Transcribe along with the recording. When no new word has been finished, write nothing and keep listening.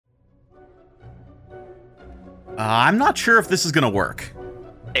I'm not sure if this is going to work.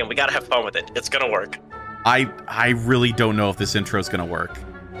 And we gotta have fun with it. It's gonna work. I really don't know if this intro is going to work.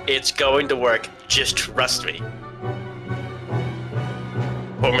 It's going to work. Just trust me.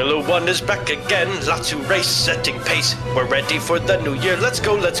 Formula One is back again, lots to race, setting pace. We're ready for the new year, let's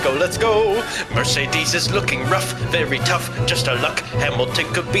go, let's go, let's go. Mercedes is looking rough, very tough, just our luck. Hamilton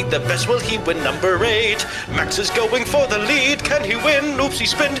could be the best, will he win number 8? Max is going for the lead, can he win? Oops, he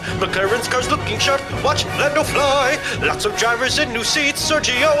spinned, McLaren's car's looking sharp, watch Lando fly. Lots of drivers in new seats,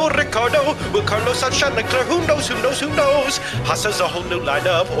 Sergio, Ricardo, will Carlos outshine Leclerc, who knows, who knows, who knows? Haas has a whole new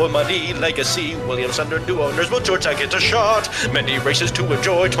lineup, Ormani, Legacy, Williams under new owners, will Georgia get a shot? Many races to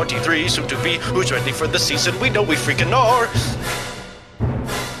enjoy. 23, soon to be, who's ready for the season? We know we freaking are.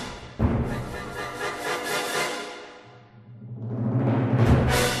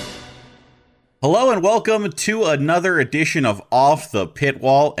 Hello and welcome to another edition of Off the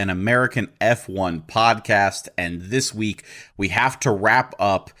Pitwall, an American F1 podcast. And this week we have to wrap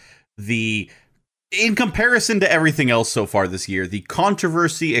up in comparison to everything else so far this year, the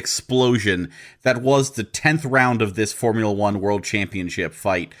controversy explosion that was the 10th round of this Formula One World Championship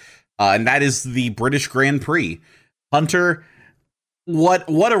fight. And that is the British Grand Prix. Hunter,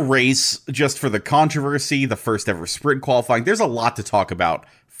 what a race just for the controversy, the first ever sprint qualifying. There's a lot to talk about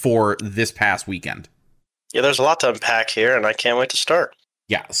for this past weekend. Yeah, there's a lot to unpack here, and I can't wait to start.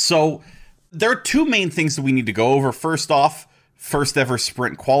 Yeah, so there are two main things that we need to go over. First off, first ever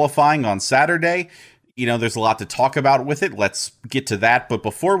sprint qualifying on Saturday. You know, there's a lot to talk about with it. Let's get to that. But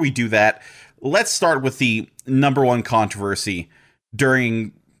before we do that, let's start with the number one controversy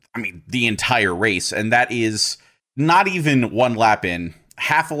during, the entire race. And that is not even one lap in,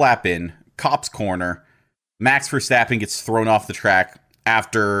 half a lap in, Cop's corner. Max Verstappen gets thrown off the track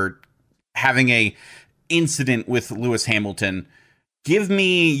after having a incident with Lewis Hamilton. Give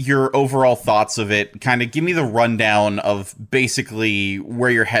me your overall thoughts of it. Kind of give me the rundown of basically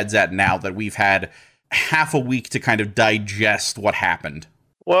where your head's at now that we've had half a week to kind of digest what happened.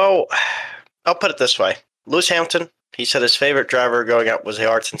 Well, I'll put it this way. Lewis Hamilton, he said his favorite driver going up was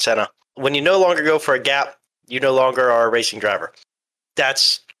Ayrton Senna. When you no longer go for a gap, you no longer are a racing driver.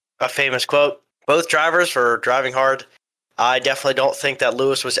 That's a famous quote. Both drivers were driving hard. I definitely don't think that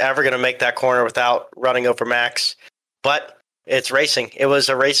Lewis was ever going to make that corner without running over Max. But it's racing. It was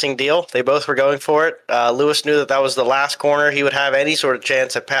a racing deal. They both were going for it. Lewis knew that was the last corner he would have any sort of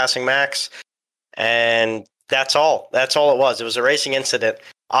chance at passing Max. And that's all. That's all it was. It was a racing incident.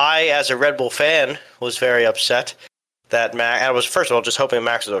 I, as a Red Bull fan, was very upset that Max... I was, first of all, just hoping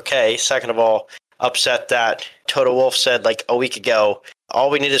Max was okay. Second of all, upset that Toto Wolff said like a week ago, all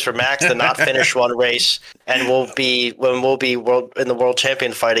we need is for Max to not finish one race, and we'll be in the world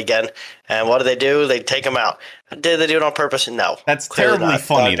champion fight again. And what do? They take him out. Did they do it on purpose? No. That's terribly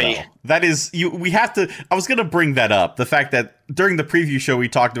funny, though. That is, we have to, I was going to bring that up. The fact that during the preview show, we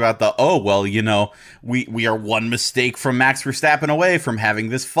talked about we are one mistake from Max Verstappen away from having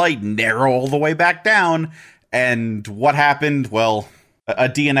this fight narrow all the way back down. And what happened? Well, a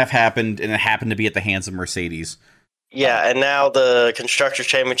DNF happened, and it happened to be at the hands of Mercedes. Yeah, and now the Constructors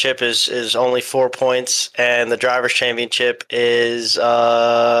Championship is only 4 points, and the Drivers' Championship is,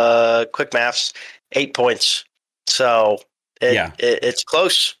 quick maths, 8 points. So it's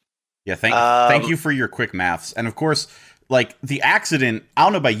close. Yeah, thank you for your quick maths. And of course, like the accident, I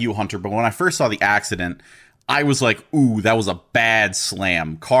don't know about you, Hunter, but when I first saw the accident, I was like, ooh, that was a bad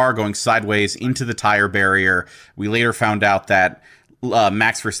slam. Car going sideways into the tire barrier. We later found out that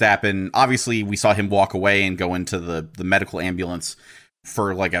Max Verstappen, obviously we saw him walk away and go into the medical ambulance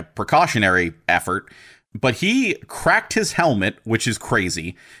for like a precautionary effort, but he cracked his helmet, which is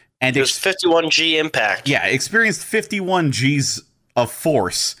crazy. And it was 51G impact. Yeah, experienced 51 Gs of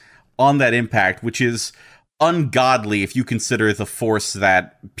force on that impact, which is ungodly if you consider the force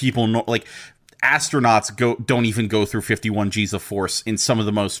that people know, like astronauts don't even go through 51 Gs of force in some of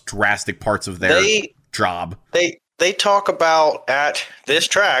the most drastic parts of their job. They talk about at this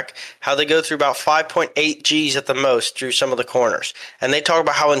track how they go through about 5.8 Gs at the most through some of the corners. And they talk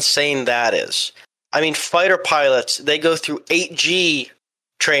about how insane that is. I mean, fighter pilots, they go through 8G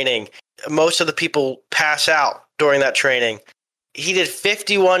training. Most of the people pass out during that training. He did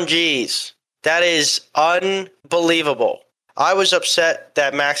 51 Gs. That is unbelievable. I was upset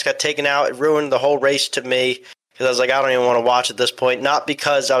that Max got taken out. It ruined the whole race to me because I was like, I don't even want to watch at this point. Not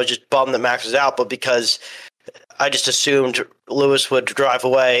because I was just bummed that Max was out, but because I just assumed Lewis would drive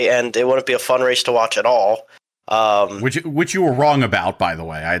away and it wouldn't be a fun race to watch at all. Which you were wrong about, by the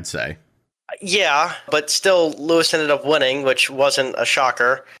way, I'd say. Yeah, but still Lewis ended up winning, which wasn't a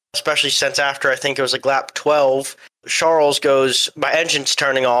shocker, especially since after I think it was like lap 12, Charles goes, my engine's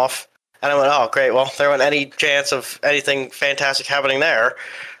turning off. And I went, oh, great. Well, there wasn't any chance of anything fantastic happening there.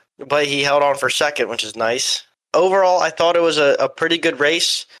 But he held on for second, which is nice. Overall, I thought it was a pretty good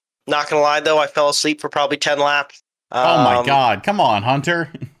race. Not going to lie, though, I fell asleep for probably 10 laps. Oh, my God. Come on,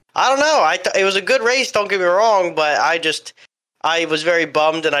 Hunter. I don't know. It was a good race, don't get me wrong, but I was very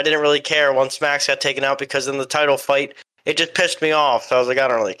bummed, and I didn't really care once Max got taken out, because in the title fight, it just pissed me off. So I was like, I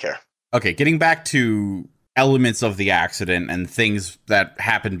don't really care. Okay, getting back to elements of the accident and things that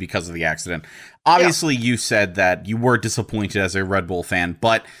happened because of the accident. Obviously, you said that you were disappointed as a Red Bull fan,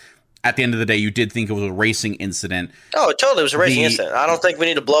 but at the end of the day, you did think it was a racing incident. Oh, it totally was a racing incident. I don't think we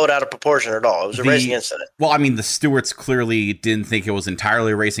need to blow it out of proportion at all. It was a racing incident. Well, I mean, the Stewarts clearly didn't think it was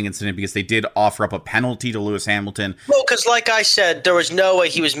entirely a racing incident, because they did offer up a penalty to Lewis Hamilton. Well, because like I said, there was no way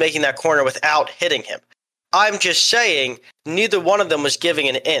he was making that corner without hitting him. I'm just saying neither one of them was giving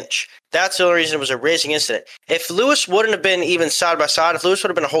an inch. That's the only reason it was a racing incident. If Lewis wouldn't have been even side by side, if Lewis would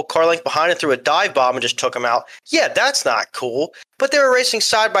have been a whole car length behind and threw a dive bomb and just took him out, yeah, that's not cool. But they were racing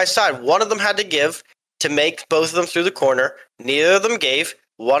side by side. One of them had to give to make both of them through the corner. Neither of them gave.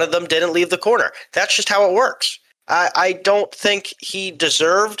 One of them didn't leave the corner. That's just how it works. I don't think he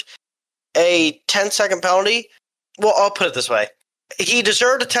deserved a 10-second penalty. Well, I'll put it this way. He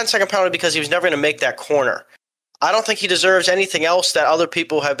deserved a 10-second penalty because he was never going to make that corner. I don't think he deserves anything else that other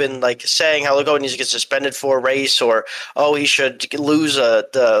people have been like saying, how he needs to get suspended for a race, or he should lose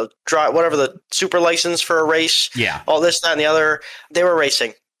the super license for a race. Yeah, all this, that, and the other. They were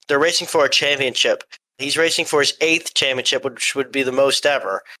racing. They're racing for a championship. He's racing for his 8th championship, which would be the most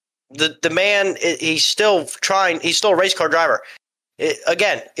ever. The man, he's still trying. He's still a race car driver.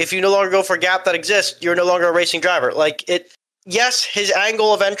 Again, if you no longer go for a gap that exists, you're no longer a racing driver. Yes, his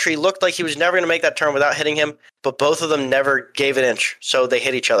angle of entry looked like he was never going to make that turn without hitting him, but both of them never gave an inch, so they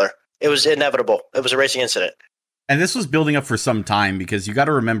hit each other. It was inevitable. It was a racing incident. And this was building up for some time, because you got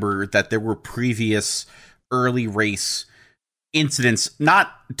to remember that there were previous early race incidents,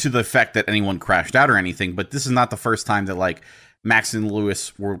 not to the effect that anyone crashed out or anything, but this is not the first time that Max and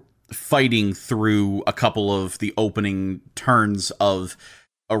Lewis were fighting through a couple of the opening turns of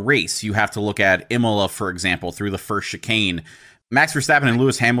a race. You have to look at Imola, for example, through the first chicane. Max Verstappen and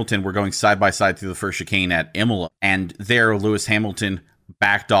Lewis Hamilton were going side by side through the first chicane at Imola, and there Lewis Hamilton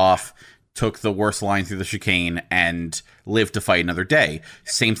backed off, took the worst line through the chicane, and lived to fight another day.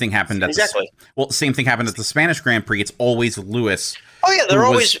 Same thing happened at same thing happened at the Spanish Grand Prix. It's always Lewis. Oh yeah,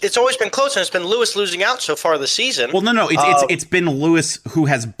 it's always been close, and it's been Lewis losing out so far this season. Well, no, it's been Lewis who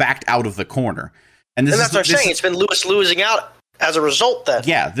has backed out of the corner, and that's what I'm saying. It's been Lewis losing out as a result, then.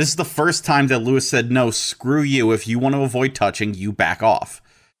 Yeah, this is the first time that Lewis said, no, screw you. If you want to avoid touching, you back off.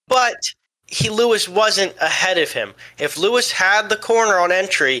 But Lewis wasn't ahead of him. If Lewis had the corner on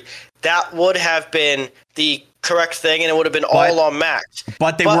entry, that would have been the correct thing, and it would have been all on Max.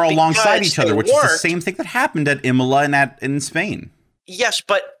 But they were alongside each other, which is the same thing that happened at Imola and in Spain. Yes,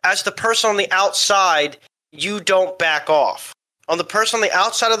 but as the person on the outside, you don't back off. On the person on the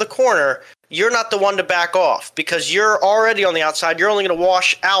outside of the corner, you're not the one to back off, because you're already on the outside. You're only going to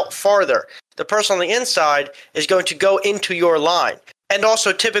wash out farther. The person on the inside is going to go into your line. And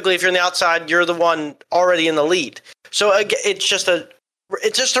also, typically, if you're on the outside, you're the one already in the lead. So it's just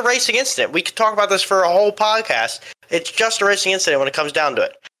a racing incident. We could talk about this for a whole podcast. It's just a racing incident when it comes down to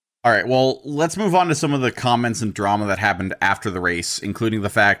it. All right, well, let's move on to some of the comments and drama that happened after the race, including the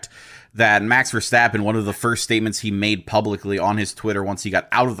fact that Max Verstappen, one of the first statements he made publicly on his Twitter once he got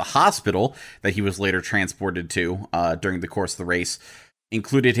out of the hospital that he was later transported to during the course of the race,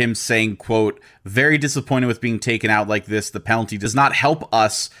 included him saying, quote, "Very disappointed with being taken out like this. The penalty does not help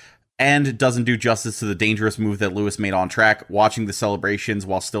us and doesn't do justice to the dangerous move that Lewis made on track. Watching the celebrations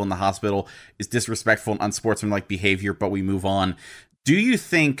while still in the hospital is disrespectful and unsportsmanlike behavior, but we move on." Do you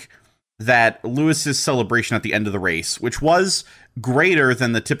think that Lewis's celebration at the end of the race, which was greater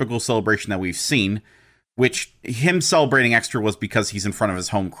than the typical celebration that we've seen, which him celebrating extra was because he's in front of his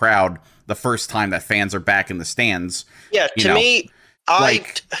home crowd the first time that fans are back in the stands? Yeah, to me, I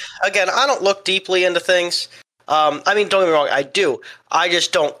don't look deeply into things. Don't get me wrong, I do. I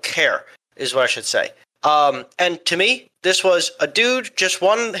just don't care, is what I should say. And to me, this was a dude just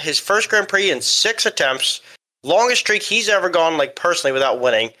won his first Grand Prix in 6 attempts, longest streak he's ever gone, personally, without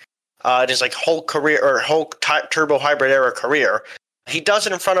winning. In his whole career, or whole turbo hybrid era career. He does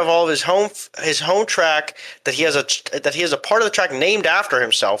it in front of all of his home track that he has a part of the track named after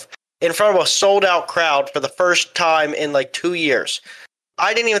himself, in front of a sold out crowd for the first time in 2 years.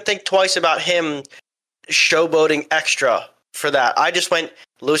 I didn't even think twice about him showboating extra for that. I just went,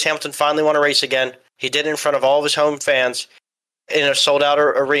 Lewis Hamilton finally won a race again. He did it in front of all of his home fans in a sold out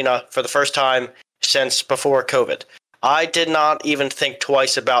arena for the first time since before COVID. I did not even think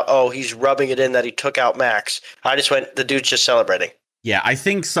twice about, oh, he's rubbing it in that he took out Max. I just went, the dude's just celebrating. Yeah, I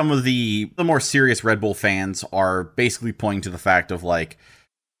think some of the more serious Red Bull fans are basically pointing to the fact of like,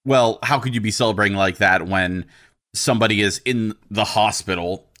 well, how could you be celebrating like that when somebody is in the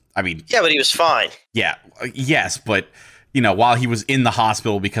hospital? I mean, yeah, but he was fine. Yeah, yes, but you know, while he was in the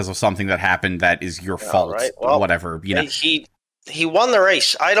hospital because of something that happened, that is your fault. Right. Well, whatever, you know. He won the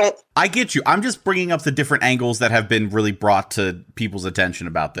race. I get you. I'm just bringing up the different angles that have been really brought to people's attention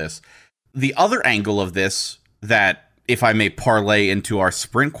about this. The other angle of this that, if I may parlay into our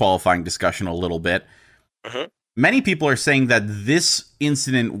sprint qualifying discussion a little bit, many people are saying that this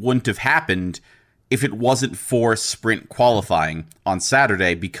incident wouldn't have happened if it wasn't for sprint qualifying on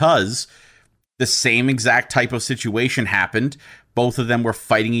Saturday, because the same exact type of situation happened. Both of them were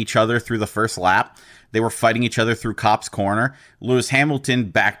fighting each other through the first lap. They were fighting each other through Cop's corner. Lewis Hamilton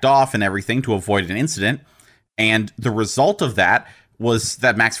backed off and everything to avoid an incident. And the result of that was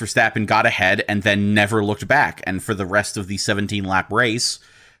that Max Verstappen got ahead and then never looked back. And for the rest of the 17-lap race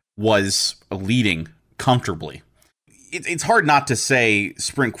was leading comfortably. It's hard not to say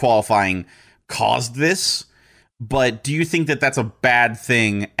sprint qualifying caused this, but do you think that that's a bad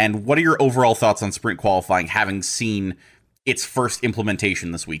thing? And what are your overall thoughts on sprint qualifying, having seen its first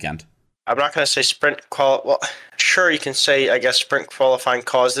implementation this weekend? I'm not going to say well, sure, you can say, I guess, sprint qualifying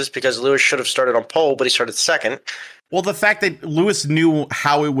caused this because Lewis should have started on pole, but he started second. Well, the fact that Lewis knew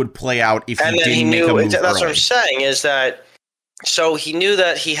how it would play out if he didn't make a move that's early. What I'm saying is that, so he knew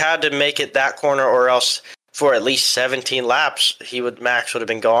that he had to make it that corner or else for at least 17 laps, Max would have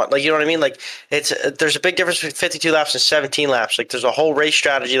been gone. Like, you know what I mean? Like, there's a big difference between 52 laps and 17 laps. Like, there's a whole race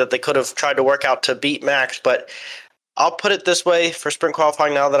strategy that they could have tried to work out to beat Max, but I'll put it this way for sprint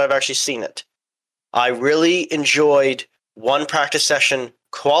qualifying now that I've actually seen it. I really enjoyed one practice session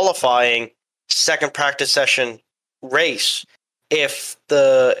qualifying, second practice session race. If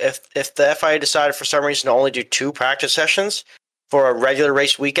the FIA decided for some reason to only do 2 practice sessions for a regular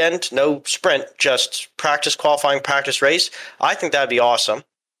race weekend, no sprint, just practice qualifying, practice race, I think that'd be awesome.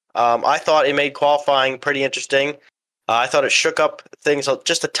 I thought it made qualifying pretty interesting. I thought it shook up things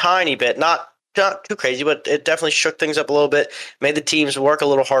just a tiny bit, not too crazy, but it definitely shook things up a little bit, made the teams work a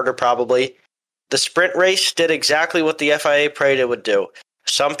little harder probably. The sprint race did exactly what the FIA prayed it would do.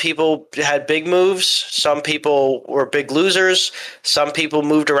 Some people had big moves, some people were big losers, some people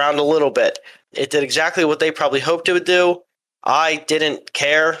moved around a little bit. It did exactly what they probably hoped it would do. I didn't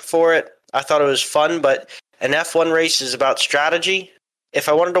care for it. I thought it was fun, but an F1 race is about strategy. If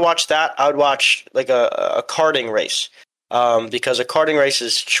I wanted to watch that, I would watch like a karting race, because a karting race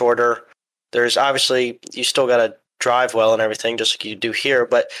is shorter. There's obviously, you still got to drive well and everything, just like you do here,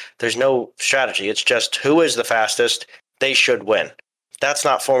 but there's no strategy. It's just who is the fastest, they should win. That's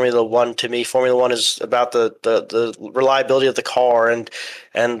not Formula One to me. Formula One is about the reliability of the car and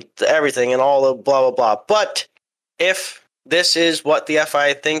everything and all the blah, blah, blah. But if this is what the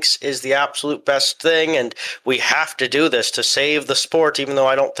FIA thinks is the absolute best thing, and we have to do this to save the sport, even though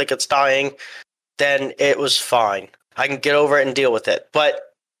I don't think it's dying, then it was fine. I can get over it and deal with it. But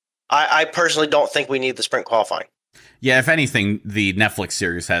I personally don't think we need the sprint qualifying. Yeah, if anything, the Netflix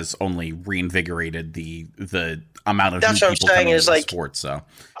series has only reinvigorated the amount of new people coming into the sport. So,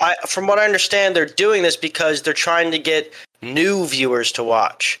 from what I understand, they're doing this because they're trying to get new viewers to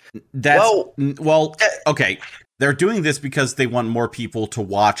watch. Okay. They're doing this because they want more people to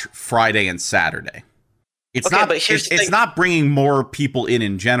watch Friday and Saturday. It's not bringing more people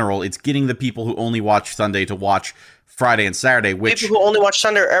in general. It's getting the people who only watch Sunday to watch Friday and Saturday. Which people who only watch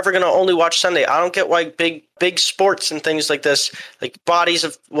Sunday are ever going to only watch Sunday. I don't get why big sports and things like this, like bodies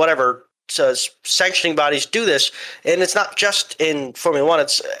of whatever, sanctioning bodies do this. And it's not just in Formula One.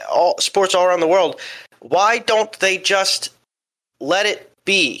 It's all sports all around the world. Why don't they just let it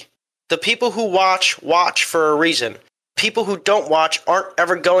be? The people who watch for a reason. People who don't watch aren't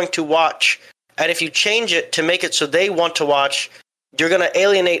ever going to watch. And if you change it to make it so they want to watch, you're going to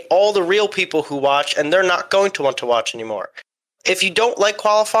alienate all the real people who watch, and they're not going to want to watch anymore. If you don't like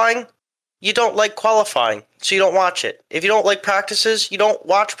qualifying, you don't like qualifying, so you don't watch it. If you don't like practices, you don't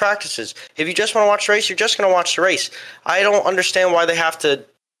watch practices. If you just want to watch the race, you're just going to watch the race. I don't understand why they have to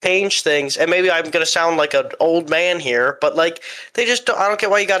change things, and maybe I'm going to sound like an old man here, but like I don't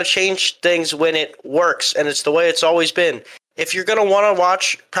get why you got to change things when it works, and it's the way it's always been. If you're going to want to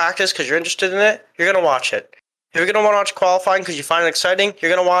watch practice because you're interested in it, you're going to watch it. If you're going to want to watch qualifying because you find it exciting, you're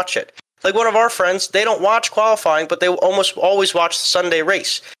going to watch it. Like one of our friends, they don't watch qualifying, but they almost always watch the Sunday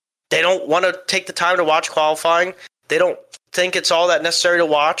race. They don't want to take the time to watch qualifying. They don't think it's all that necessary to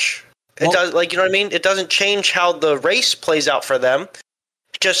watch. It does, like, you know what I mean? It doesn't change how the race plays out for them.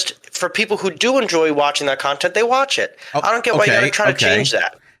 Just for people who do enjoy watching that content, they watch it. I don't get why you're trying to change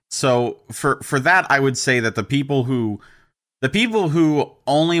that. So for that, I would say that the people who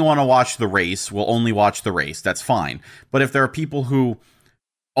only want to watch the race will only watch the race. That's fine. But if there are people who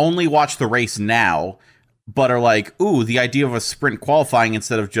only watch the race now, but are like, ooh, the idea of a sprint qualifying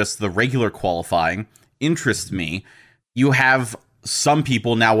instead of just the regular qualifying interests me, you have some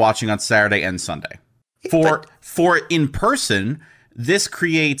people now watching on Saturday and Sunday. For in person, this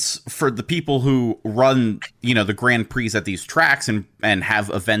creates, for the people who run, the Grand Prix at these tracks and have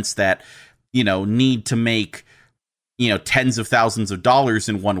events that, need to make, tens of thousands of dollars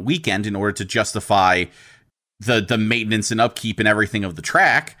in one weekend in order to justify the maintenance and upkeep and everything of the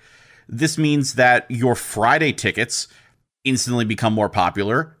track. This means that your Friday tickets instantly become more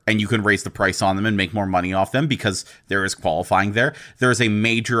popular, and you can raise the price on them and make more money off them because there is qualifying there. There is a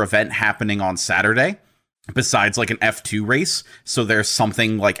major event happening on Saturday besides like an F2 race. So there's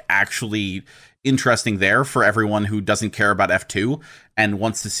something like actually interesting there for everyone who doesn't care about F2 and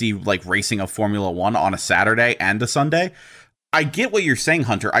wants to see like racing of Formula One on a Saturday and a Sunday. I get what you're saying,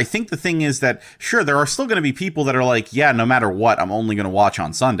 Hunter. I think the thing is that, sure, there are still going to be people that are like, yeah, no matter what, I'm only going to watch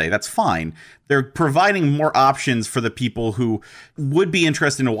on Sunday. That's fine. They're providing more options for the people who would be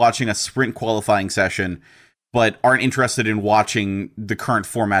interested in watching a sprint qualifying session, but aren't interested in watching the current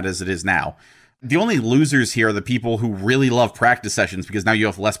format as it is now. The only losers here are the people who really love practice sessions because now you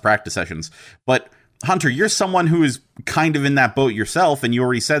have less practice sessions. But Hunter, you're someone who is kind of in that boat yourself, and you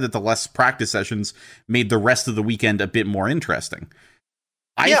already said that the less practice sessions made the rest of the weekend a bit more interesting.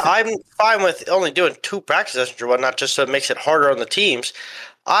 I'm fine with only doing 2 practice sessions or whatnot, just so it makes it harder on the teams.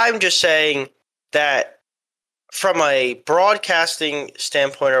 I'm just saying that from a broadcasting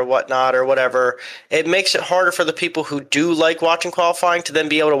standpoint or whatnot or whatever, it makes it harder for the people who do like watching qualifying to then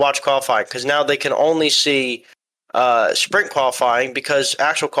be able to watch qualifying, because now they can only see sprint qualifying because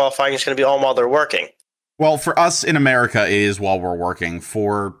actual qualifying is going to be on while they're working. Well, for us in America, it is while we're working.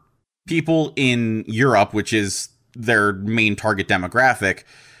 For people in Europe, which is their main target demographic,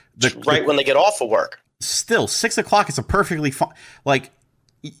 when they get off of work. Still, 6 o'clock is a perfectly fine. Like,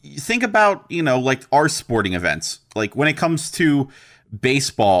 think about, like our sporting events. Like when it comes to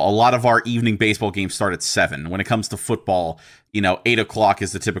baseball, a lot of our evening baseball games start at 7. When it comes to football, 8 o'clock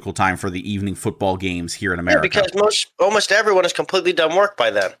is the typical time for the evening football games here in America. Yeah, because almost everyone is completely done work by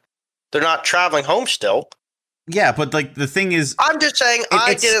then. They're not traveling home still. Yeah, but like the thing is, I'm just saying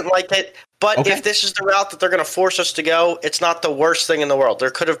I didn't like it. But if this is the route that they're going to force us to go, it's not the worst thing in the world. There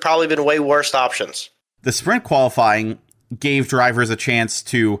could have probably been way worse options. The sprint qualifying gave drivers a chance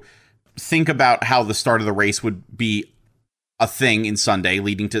to think about how the start of the race would be a thing in Sunday,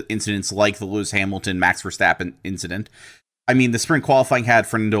 leading to incidents like the Lewis Hamilton, Max Verstappen incident. I mean, the sprint qualifying had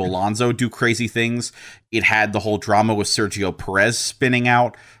Fernando Alonso do crazy things. It had the whole drama with Sergio Perez spinning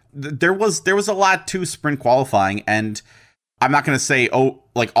out. There was a lot to sprint qualifying, and I'm not going to say,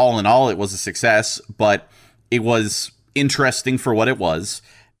 like all in all, it was a success, but it was interesting for what it was.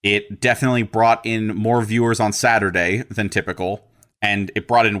 It definitely brought in more viewers on Saturday than typical, and it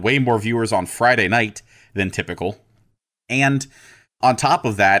brought in way more viewers on Friday night than typical. And on top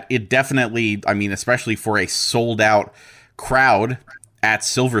of that, it definitely, I mean, especially for a sold-out crowd at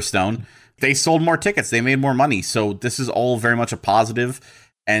Silverstone, they sold more tickets, they made more money, so this is all very much a positive,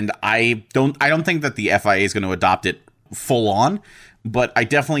 and I don't think that the FIA is going to adopt it full on, but I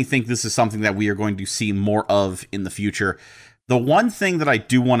definitely think this is something that we are going to see more of in the future. The one thing that I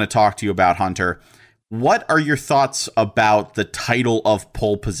do want to talk to you about, Hunter, what are your thoughts about the title of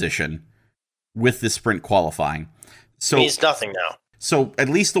pole position with the sprint qualifying? So, it means nothing now. So at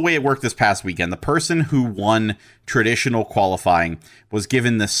least the way it worked this past weekend, the person who won traditional qualifying was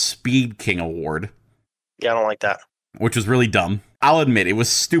given the Speed King Award. Yeah, I don't like that. Which was really dumb. I'll admit, it was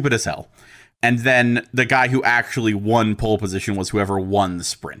stupid as hell. And then the guy who actually won pole position was whoever won the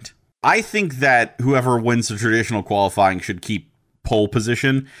sprint. I think that whoever wins the traditional qualifying should keep pole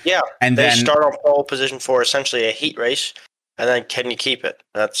position. Yeah, and they then start on pole position for essentially a heat race, and then can you keep it?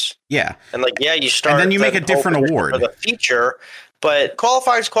 That's yeah. And you start, and then you make a different award for the feature. But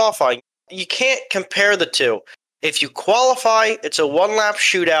qualifying is qualifying. You can't compare the two. If you qualify, it's a 1-lap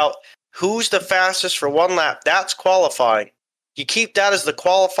shootout. Who's the fastest for 1 lap? That's qualifying. You keep that as the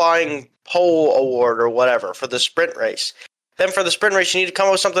qualifying pole award or whatever for the sprint race. Then for the sprint race, you need to come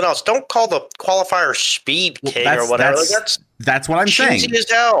up with something else. Don't call the qualifier Speed King or whatever. That's what I'm saying. Cheesy as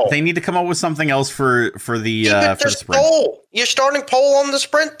hell. They need to come up with something else for the sprint. Pole. You're starting pole on the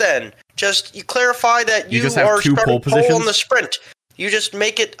sprint. Then just you clarify that you just have are two starting pole positions on the sprint. You just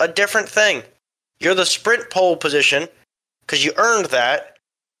make it a different thing. You're the sprint pole position because you earned that,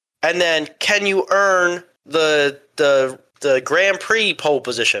 and then can you earn the the Grand Prix pole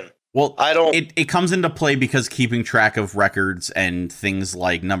position. Well, it comes into play because keeping track of records and things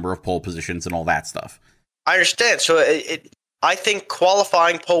like number of pole positions and all that stuff. I understand. So I think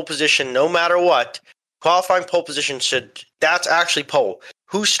qualifying pole position, no matter what, qualifying pole position that's actually pole.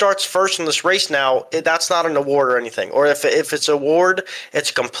 Who starts first in this race now, that's not an award or anything. Or if it's an award, it's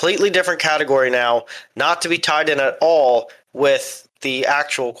a completely different category now, not to be tied in at all with the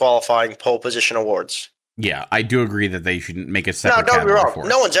actual qualifying pole position awards. Yeah, I do agree that they should make a separate category. No, don't be wrong.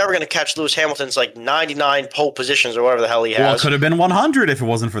 No one's ever going to catch Lewis Hamilton's 99 pole positions or whatever the hell he has. Well, it could have been 100 if it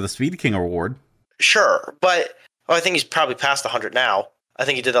wasn't for the Speed King award. Sure, but I think he's probably past 100 now. I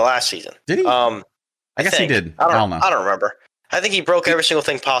think he did that last season. Did he? I guess he did. I don't know. I don't remember. I think he broke every single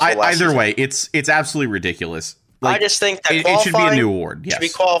thing possible last season. Either way, it's absolutely ridiculous. I just think that it should be a new award. Yes. Should be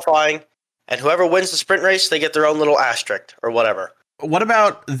qualifying, and whoever wins the sprint race, they get their own little asterisk or whatever. What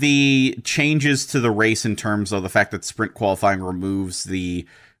about the changes to the race in terms of the fact that sprint qualifying removes the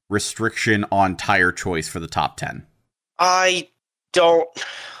restriction on tire choice for the top 10? I don't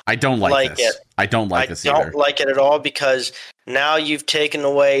like this. I don't like this either. I don't like it at all because now you've taken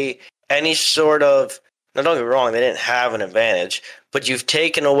away any sort of... Now, don't get me wrong, they didn't have an advantage, but you've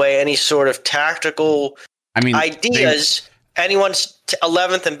taken away any sort of tactical ideas anyone's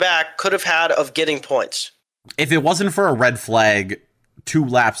 11th and back could have had of getting points. If it wasn't for a red flag 2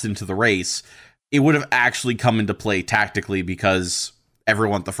 laps into the race, it would have actually come into play tactically because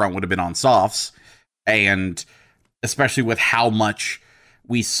everyone at the front would have been on softs, and especially with how much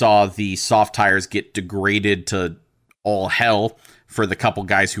we saw the soft tires get degraded to all hell for the couple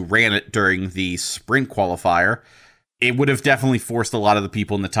guys who ran it during the sprint qualifier, it would have definitely forced a lot of the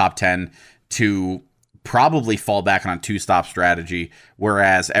people in the top 10 to probably fall back on a 2-stop strategy,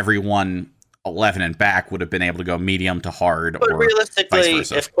 whereas everyone 11 and back would have been able to go medium to hard. But or realistically,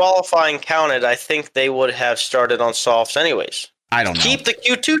 if qualifying counted, I think they would have started on softs anyways. I don't know. Keep the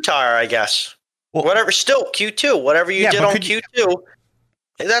Q2 tire, I guess. Well, whatever, still Q2, whatever you did on Q2.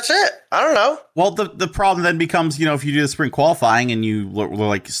 That's it. I don't know. Well, the problem then becomes, if you do the sprint qualifying and you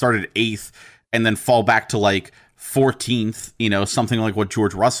started 8th and then fall back to 14th, something like what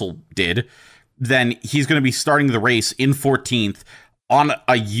George Russell did, then he's going to be starting the race in 14th on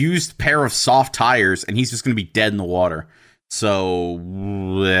a used pair of soft tires, and he's just going to be dead in the water. So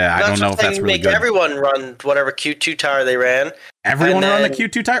I don't know if that's really good. Everyone run whatever Q2 tire they ran. Everyone run the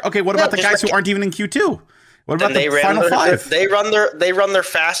Q2 tire? Okay, what about the guys who aren't even in Q2? What about the final 5? They run their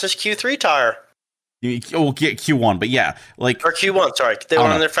fastest Q3 tire. We'll get Q1, but yeah, or Q1. Sorry, they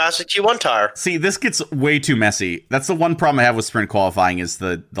run their fastest Q1 tire. See, this gets way too messy. That's the one problem I have with sprint qualifying is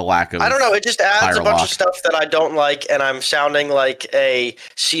the lack of. I don't know. It just adds a bunch of stuff that I don't like, and I'm sounding like a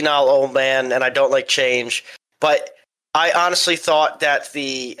senile old man, and I don't like change. But I honestly thought that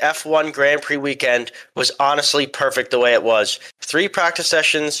the F1 Grand Prix weekend was honestly perfect the way it was. 3 practice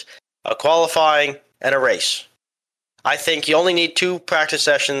sessions, a qualifying, and a race. I think you only need 2 practice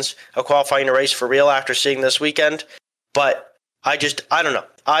sessions, a qualifying, and a race for real after seeing this weekend. But I don't know.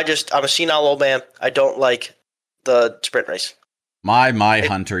 I'm a senile old man. I don't like the sprint race. My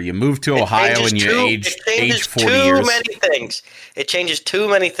Hunter, you moved to Ohio and you aged 40 years. It changes too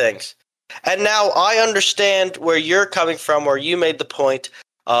many things. And now I understand where you're coming from, where you made the point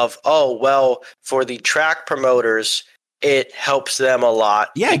of, for the track promoters, it helps them a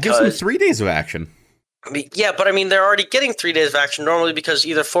lot. Yeah, it gives them 3 days of action. Yeah, but they're already getting 3 days of action normally because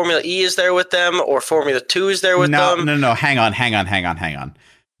either Formula E is there with them or Formula 2 is there with them. No. Hang on.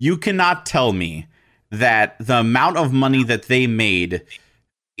 You cannot tell me that the amount of money that they made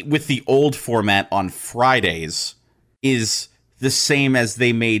with the old format on Fridays is the same as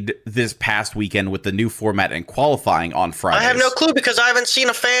they made this past weekend with the new format and qualifying on Fridays. I have no clue because I haven't seen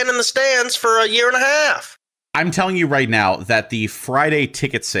a fan in the stands for a year and a half. I'm telling you right now that the Friday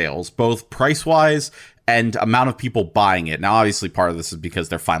ticket sales, both price-wise and amount of people buying it. Now, obviously, part of this is because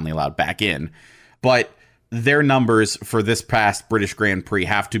they're finally allowed back in. But their numbers for this past British Grand Prix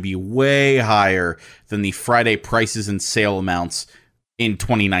have to be way higher than the Friday prices and sale amounts in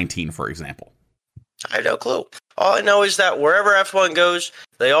 2019, for example. I have no clue. All I know is that wherever F1 goes,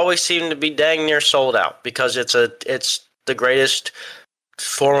 they always seem to be dang near sold out because it's the greatest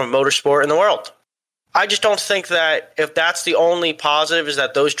form of motorsport in the world. I just don't think that if that's the only positive is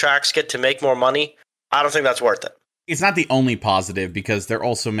that those tracks get to make more money, I don't think that's worth it. It's not the only positive because they're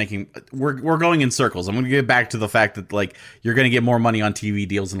also making we're going in circles. I'm going to get back to the fact that you're going to get more money on TV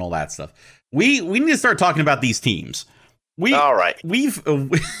deals and all that stuff. We need to start talking about these teams. All right. We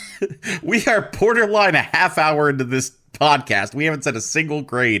are borderline a half hour into this podcast. We haven't set a single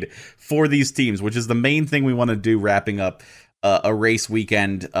grade for these teams, which is the main thing we want to do wrapping up a race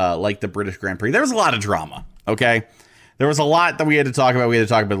weekend like the British Grand Prix. There was a lot of drama, okay? there was a lot that we had to talk about. We had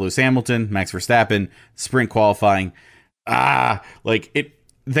to talk about Lewis Hamilton, Max Verstappen, sprint qualifying.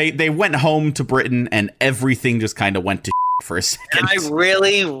 They went home to Britain and everything just kind of went to for a second. And I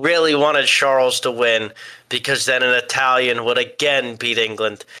really, really wanted Charles to win because then an Italian would again beat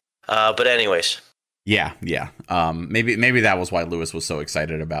England. But anyways. Yeah. Maybe that was why Lewis was so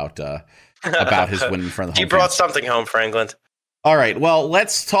excited about his win in front of the home. He brought fans. something home for England. All right, well,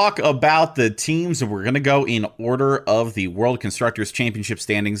 let's talk about the teams, and we're going to go in order of the World Constructors Championship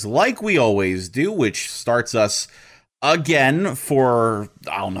standings like we always do, which starts us again for,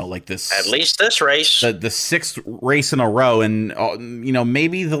 I don't know, like this... At least this race. The sixth race in a row, and,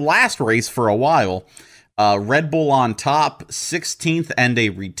 maybe the last race for a while. Red Bull on top, 16th, and a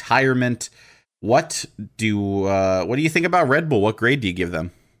retirement. What do you think about Red Bull? What grade do you give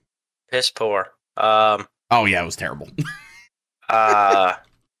them? Piss poor. Oh, yeah, it was terrible.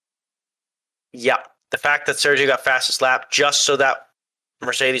 Yeah, the fact that Sergio got fastest lap just so that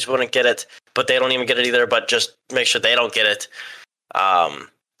Mercedes wouldn't get it, but they don't even get it either, but just make sure they don't get it.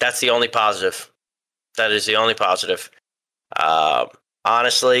 That's the only positive. That is the only positive.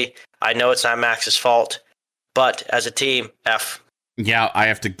 Honestly, I know it's not Max's fault, but as a team, F. Yeah, I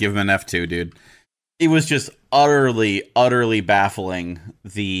have to give him an F too, dude. It was just utterly baffling.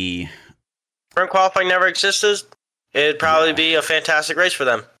 The sprint qualifying never existed. It'd probably be a fantastic race for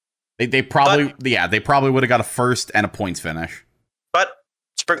them. They probably would have got a first and a points finish. But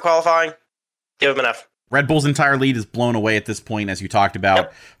sprint qualifying, give them an F. Red Bull's entire lead is blown away at this point, as you talked about.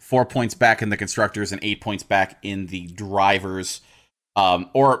 Yep. 4 points back in the constructors and 8 points back in the drivers,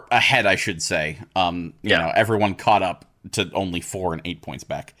 or ahead, I should say. Everyone caught up to only 4 and 8 points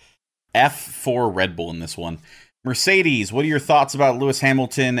back. F for Red Bull in this one. Mercedes, what are your thoughts about Lewis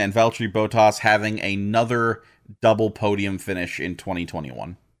Hamilton and Valtteri Bottas having another double podium finish in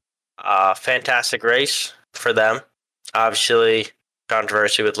 2021? Fantastic race for them. Obviously,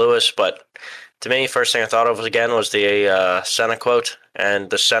 controversy with Lewis, but to me, first thing I thought of was the Senna quote and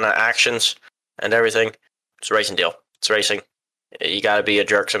the Senna actions and everything. It's a racing deal. It's racing. You got to be a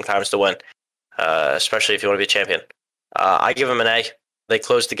jerk sometimes to win, especially if you want to be a champion. I give them an A. They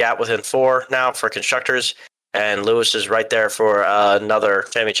closed the gap within 4 now for constructors, and Lewis is right there for another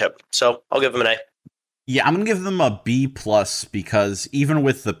championship. So I'll give them an A. Yeah, I'm going to give them a B+ because even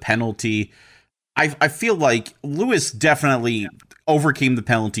with the penalty, I feel like Lewis definitely overcame the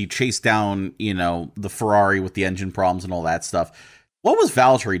penalty, chased down, the Ferrari with the engine problems and all that stuff. What was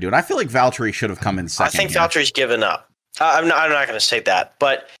Valtteri doing? I feel like Valtteri should have come in second. I think Valtteri's given up. I'm not going to say that,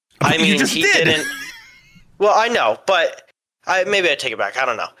 but I mean, he didn't. Well, I know, but maybe I take it back. I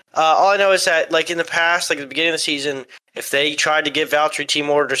don't know. All I know is that, like in the past, like at the beginning of the season, if they tried to give Valtteri team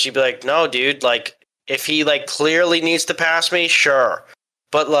orders, he'd be like, "No, dude. Like, if he clearly needs to pass me, sure."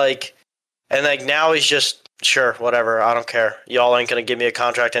 But now he's just sure, whatever. I don't care. Y'all ain't gonna give me a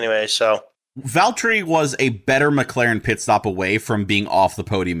contract anyway. So Valtteri was a better McLaren pit stop away from being off the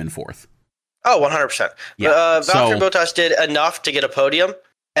podium in 4th. Oh, 100%. Yeah. Valtteri Bottas did enough to get a podium,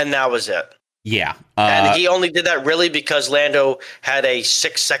 and that was it. Yeah. And he only did that really because Lando had a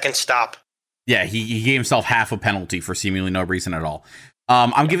 6-second stop. Yeah, he gave himself half a penalty for seemingly no reason at all.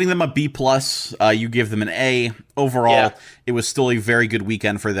 I'm giving them a B+. You give them an A. Overall, It was still a very good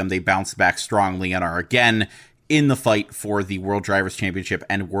weekend for them. They bounced back strongly and are again in the fight for the World Drivers' Championship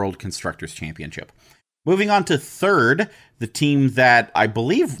and World Constructors' Championship. Moving on to 3rd, the team that I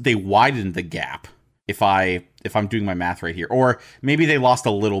believe they widened the gap, if I'm doing my math right here. Or maybe they lost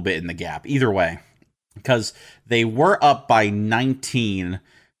a little bit in the gap. Either way, because they were up by 19.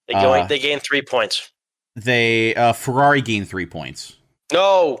 They gained 3 points. Ferrari gained 3 points.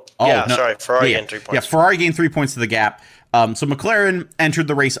 No. Sorry. Ferrari gained 3 points. Yeah, Ferrari gained 3 points to the gap. So McLaren entered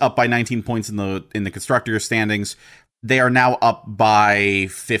the race up by 19 points in the constructors standings. They are now up by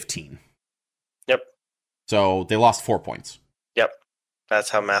 15. Yep. So they lost 4 points. Yep. That's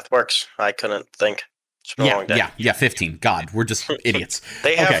how math works. I couldn't think. It's been a long day. Yeah, 15. God, we're just idiots.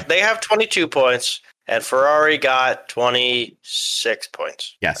 They have 22 points, and Ferrari got 26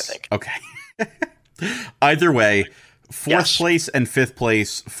 points. Yes. I think. Okay. Either way, 4th place and 5th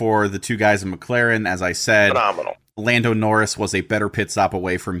place for the two guys in McLaren. As I said, phenomenal. Lando Norris was a better pit stop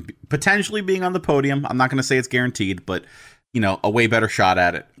away from potentially being on the podium. I'm not going to say it's guaranteed, but a way better shot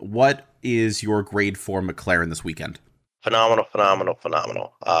at it. What is your grade for McLaren this weekend? Phenomenal.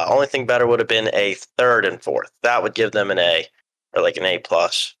 Only thing better would have been a 3rd and 4th. That would give them an A, or an A+.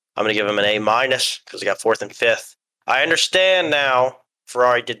 I'm going to give them an A- because they got 4th and 5th. I understand now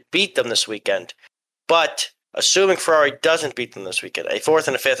Ferrari did beat them this weekend, but assuming Ferrari doesn't beat them this weekend, a 4th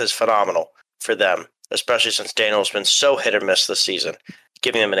and a 5th is phenomenal for them, especially since Daniel's been so hit or miss this season.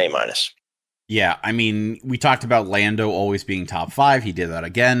 Giving them an A-. Yeah, I mean, we talked about Lando always being top 5. He did that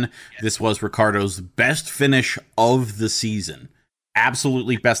again. This was Ricciardo's best finish of the season.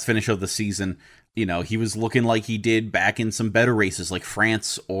 Absolutely best finish of the season. You know, he was looking like he did back in some better races like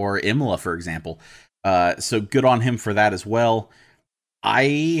France or Imola, for example. So good on him for that as well.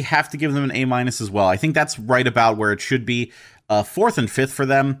 I have to give them an A- as well. I think that's right about where it should be. 4th and 5th for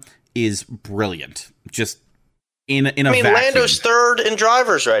them is brilliant. Just in a vacuum. Lando's 3rd in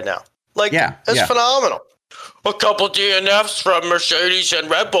drivers right now. Like, it's phenomenal. A couple DNFs from Mercedes and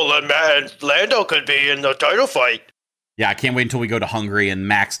Red Bull, and Lando could be in the title fight. Yeah, I can't wait until we go to Hungary and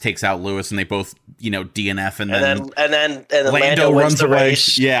Max takes out Lewis and they both, DNF and then Lando runs the away.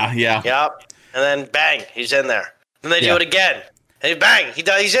 race. Yeah. Yep. And then bang, he's in there. Then they do it again. And bang,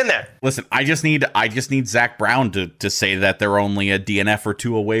 he's in there. Listen, I just need Zach Brown to say that they're only a DNF or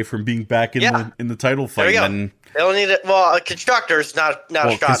 2 away from being back in the title fight. They don't need it. Well, Constructors not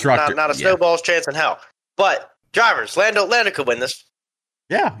a shot, not a snowball's chance in hell. But drivers, Lando could win this.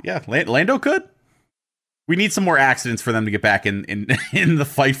 Yeah, Lando could. We need some more accidents for them to get back in the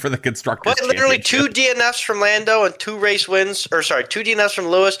fight for the Constructors. But literally 2 DNFs from Lando and 2 race wins, 2 DNFs from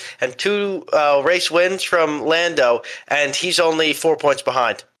Lewis and 2 race wins from Lando, and he's only 4 points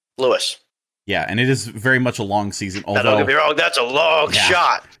behind Lewis. Yeah, and it is very much a long season. Although, don't get me wrong, that's a long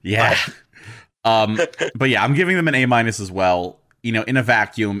shot. Yeah. But yeah, I'm giving them an A- as well. In a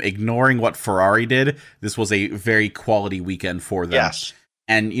vacuum, ignoring what Ferrari did, this was a very quality weekend for them. Yes.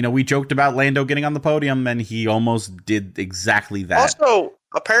 And, we joked about Lando getting on the podium, and he almost did exactly that. Also,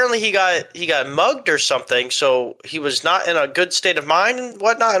 apparently he got mugged or something, so he was not in a good state of mind and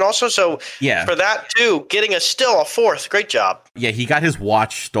whatnot. And also, for that too, getting still a 4th, great job. Yeah, he got his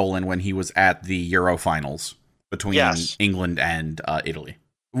watch stolen when he was at the Euro finals between England and Italy.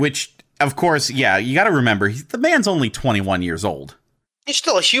 Which, of course, you got to remember, the man's only 21 years old. He's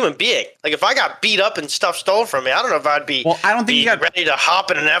still a human being. Like, if I got beat up and stuff stolen from me, I don't know if I'd be ready to hop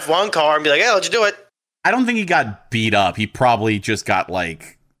in an F1 car and be like, hey, let's do it. I don't think he got beat up. He probably just got,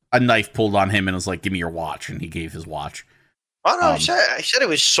 like, a knife pulled on him and was like, give me your watch. And he gave his watch. I don't know. He said it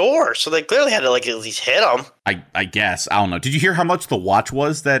was sore, so they clearly had to, like, at least hit him. I guess. I don't know. Did you hear how much the watch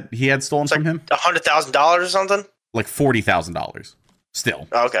was that he had stolen from him? $100,000 or something? Like $40,000. Still.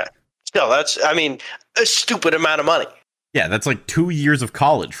 Okay. Still, that's, a stupid amount of money. Yeah, that's like 2 years of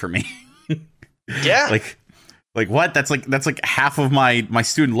college for me. Yeah. Like what? That's like half of my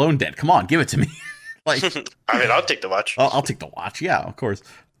student loan debt. Come on, give it to me. I'll take the watch. I'll take the watch. Yeah, of course.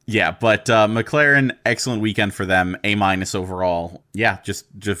 Yeah, but McLaren, excellent weekend for them. A- overall. Yeah, just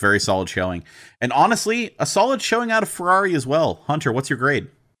very solid showing. And honestly, a solid showing out of Ferrari as well. Hunter, what's your grade?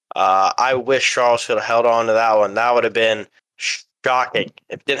 I wish Charles could have held on to that one. That would have been shocking.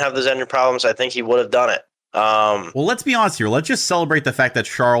 If he didn't have those engine problems, I think he would have done it. Well, let's be honest here. Let's just celebrate the fact that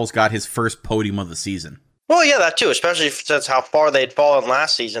Charles got his first podium of the season. Well, yeah, that too, especially since how far they'd fallen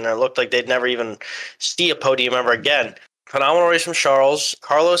last season. It looked like they'd never even see a podium ever again. Phenomenal race from Charles.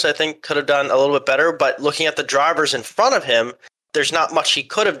 Carlos, I think, could have done a little bit better, but looking at the drivers in front of him, there's not much he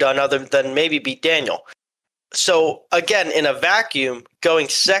could have done other than maybe beat Daniel. So, again, in a vacuum, going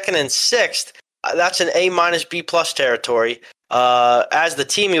 2nd and 6th, that's an A- B+ territory. As the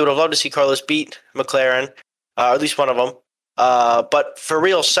team, you would have loved to see Carlos beat McLaren, or at least one of them. But for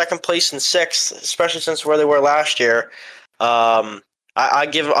real, 2nd place and 6th, especially since where they were last year, I'll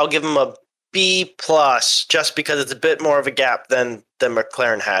give them a B+, just because it's a bit more of a gap than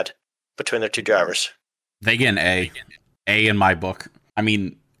McLaren had between their 2 drivers. They get an A. A in my book. I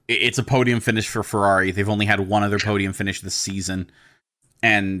mean, it's a podium finish for Ferrari. They've only had one other podium finish this season.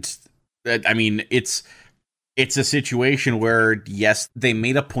 And, I mean, it's a situation where, yes, they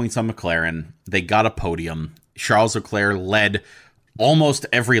made up points on McLaren. They got a podium. Charles Leclerc led almost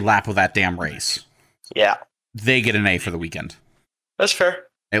every lap of that damn race. Yeah. They get an A for the weekend. That's fair.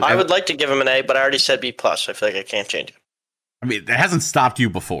 I would like to give him an A, but I already said B+. I feel like I can't change it. I mean, it hasn't stopped you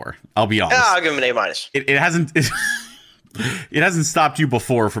before. I'll be honest. Yeah, I'll give him an A-. It hasn't... It hasn't stopped you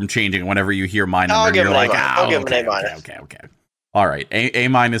before from changing whenever you hear my number. You're like, I'll give him an A-. Okay. All right. A-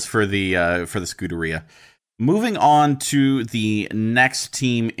 for the Scuderia. Moving on to the next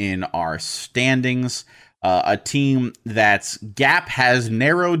team in our standings, a team that's gap has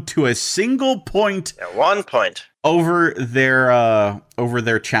narrowed to a single point. At 1 point. Over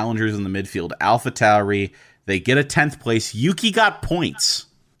their challengers in the midfield. AlphaTauri, they get a 10th place. Yuki got points.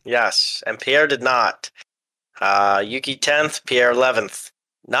 Yes, and Pierre did not. Yuki 10th, Pierre 11th.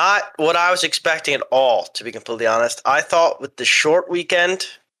 Not what I was expecting at all, to be completely honest. I thought with the short weekend,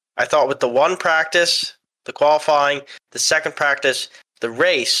 I thought with the one practice, the qualifying, the second practice, the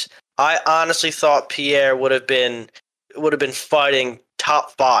race, I honestly thought Pierre would have been fighting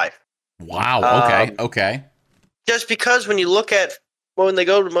top 5. Wow. Okay. Just because when you look at when they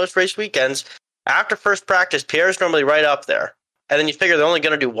go to most race weekends, after first practice, Pierre's normally right up there. And then you figure they're only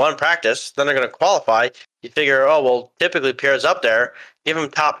going to do one practice, then they're going to qualify. You figure, oh, well, typically Pierre's up there. Give him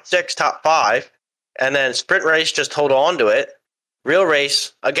top 6, top 5. And then sprint race, just hold on to it. Real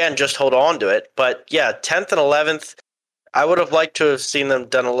race, again, just hold on to it. But yeah, 10th and 11th, I would have liked to have seen them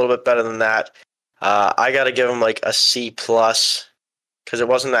done a little bit better than that. I got to give them like a C+, because it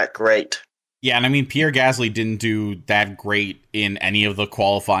wasn't that great. Yeah, and I mean, Pierre Gasly didn't do that great in any of the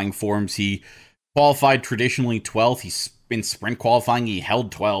qualifying forms. He qualified traditionally 12th. In sprint qualifying, he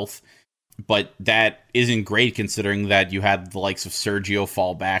held 12th. But that isn't great considering that you had the likes of Sergio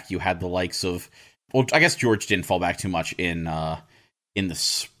fall back. You had the likes of... Well, I guess George didn't fall back too much in the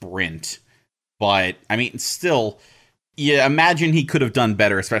sprint. But, I mean, still, you imagine he could have done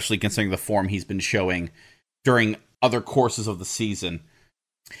better, especially considering the form he's been showing during other courses of the season.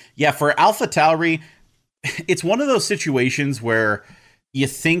 Yeah, for AlphaTauri, it's one of those situations where you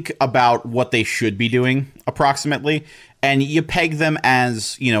think about what they should be doing, approximately, and you peg them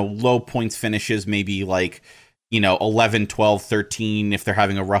as, low points finishes, maybe like, 11, 12, 13, if they're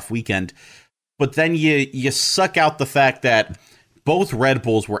having a rough weekend. But then you suck out the fact that both Red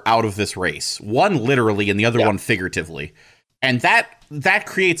Bulls were out of this race, one literally and the other one figuratively. And that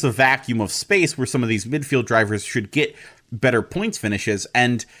creates a vacuum of space where some of these midfield drivers should get better points finishes.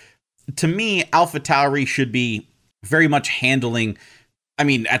 And to me, AlphaTauri should be very much handling, I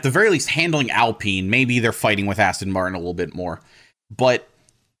mean, at the very least, handling Alpine. Maybe they're fighting with Aston Martin a little bit more. But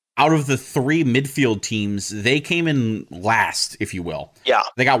out of the 3 midfield teams, they came in last, if you will. Yeah.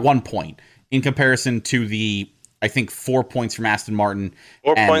 They got 1 point in comparison to the, I think, 4 points from Aston Martin.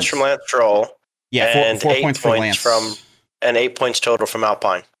 4 points from Lance Stroll. Yeah, 4 points for Lance. And 8 points total from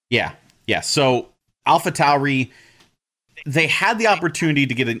Alpine. Yeah. So AlphaTauri, they had the opportunity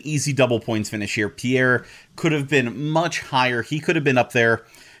to get an easy double points finish here. Pierre could have been much higher. He could have been up there,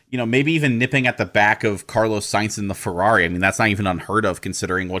 maybe even nipping at the back of Carlos Sainz in the Ferrari. I mean, that's not even unheard of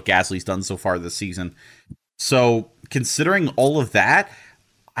considering what Gasly's done so far this season. So considering all of that,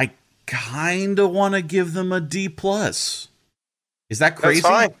 I kind of want to give them a D+. Is that crazy?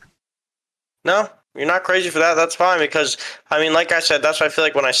 That's fine. No, you're not crazy for that. That's fine because, I mean, like I said, that's why I feel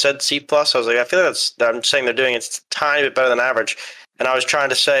like when I said C+, I was like, I feel like I'm saying they're doing it's a tiny bit better than average. And I was trying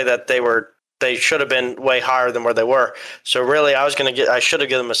to say that they should have been way higher than where they were. So really, I should have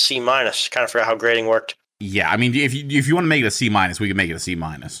given them a C-, kind of forgot how grading worked. Yeah, I mean, if you want to make it a C-, we can make it a C-.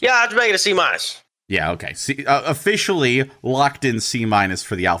 Yeah, I'd make it a C-. Yeah, okay. Officially locked in C-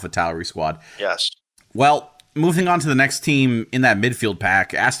 for the AlphaTauri squad. Yes. Well, moving on to the next team in that midfield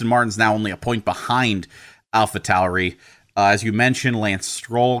pack, Aston Martin's now only a point behind AlphaTauri. As you mentioned, Lance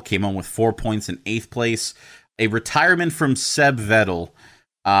Stroll came on with 4 points in 8th place. A retirement from Seb Vettel.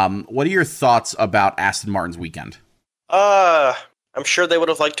 What are your thoughts about Aston Martin's weekend? I'm sure they would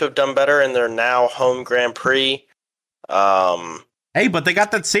have liked to have done better in their now home Grand Prix. Hey, but they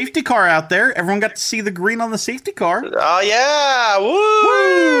got that safety car out there. Everyone got to see the green on the safety car. Oh, yeah.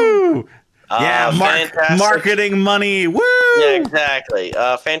 Woo! Marketing money. Woo! Yeah, exactly.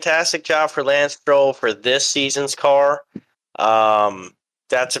 Fantastic job for Lance Stroll for this season's car.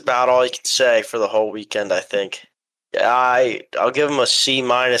 That's about all you can say for the whole weekend, I think. I'll give him a C-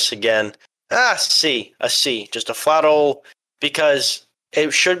 again. A C. Just a flat old, because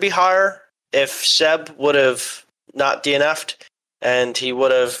it should be higher if Seb would have not DNF'd and he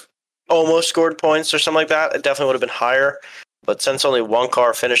would have almost scored points or something like that. It definitely would have been higher. But since only one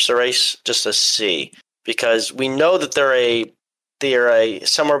car finished the race, just a C, because we know that they're a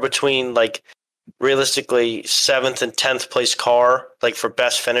somewhere between like realistically 7th and 10th place car, like for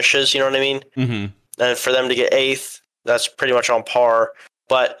best finishes. You know what I mean? Mm-hmm. And for them to get 8th, that's pretty much on par.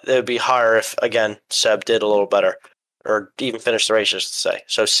 But it would be higher if, again, Seb did a little better or even finished the race, just to say.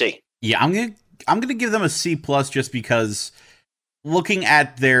 So C. Yeah, I'm gonna give them a C+ just because looking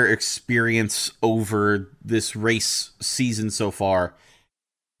at their experience over this race season so far,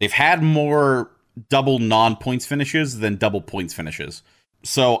 they've had more double non-points finishes than double points finishes.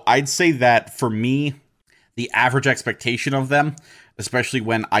 So I'd say that for me, the average expectation of them, especially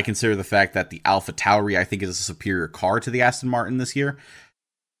when I consider the fact that the AlphaTauri, I think, is a superior car to the Aston Martin this year,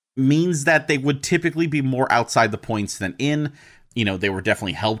 means that they would typically be more outside the points than in. They were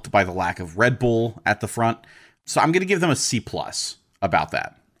definitely helped by the lack of Red Bull at the front. So I'm going to give them a C+ about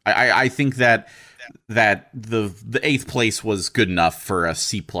that. I think that the 8th place was good enough for a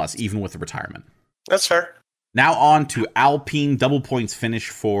C+, even with the retirement. That's fair. Now on to Alpine, double points finish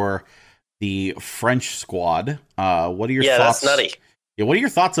for the French squad. What are your thoughts? Yeah, that's nutty. Yeah, what are your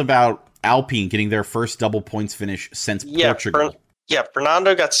thoughts about Alpine getting their first double points finish since Portugal? Yeah,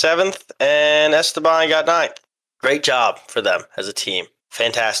 Fernando got 7th and Esteban got 9th. Great job for them as a team.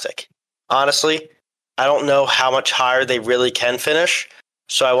 Fantastic. Honestly, I don't know how much higher they really can finish,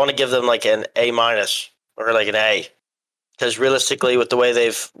 so I want to give them like an A- or like an A. Because realistically, with the way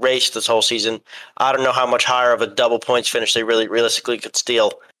they've raced this whole season, I don't know how much higher of a double points finish they really realistically could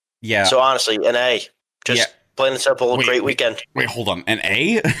steal. Yeah. So honestly, an A. Just plain and simple, great weekend. Wait, hold on. An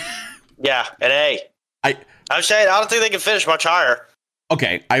A? Yeah, an A. I'm saying I don't think they can finish much higher.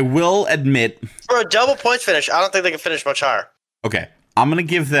 Okay, I will admit, for a double points finish, I don't think they can finish much higher. Okay, I'm gonna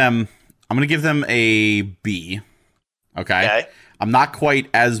give them a B. Okay. I'm not quite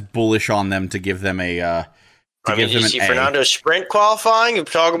as bullish on them to give them a. You see Fernando's sprint qualifying. You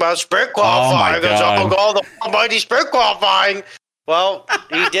talk about sprint qualifying. Oh my God. All the almighty sprint qualifying. Well,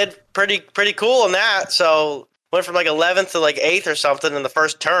 he did pretty cool in that. So went from like 11th to like 8th or something in the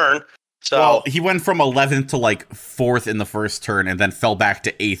first turn. So, well, he went from 11th to like 4th in the first turn and then fell back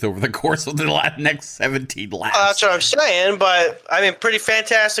to 8th over the course of the next 17 laps. That's what I'm saying, but I mean, pretty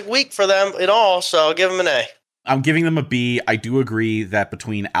fantastic week for them in all, so I'll give them an A. I'm giving them a B. I do agree that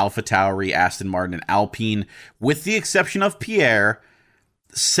between AlphaTauri, Aston Martin, and Alpine, with the exception of Pierre,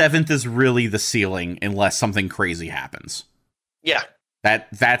 7th is really the ceiling unless something crazy happens. Yeah.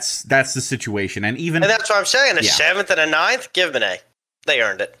 That's the situation. And that's what I'm saying. A 7th and a 9th, give them an A. They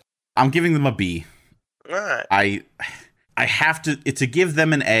earned it. I'm giving them a B. All right. I have to give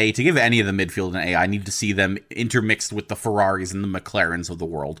them an A, to give any of the midfield an A, I need to see them intermixed with the Ferraris and the McLarens of the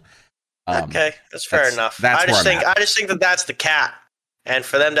world. Okay, that's fair enough. I just think that that's the cap, and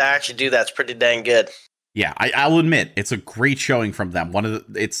for them to actually do that's pretty dang good. Yeah, I'll admit it's a great showing from them.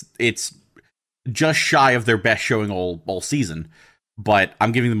 It's just shy of their best showing all season, but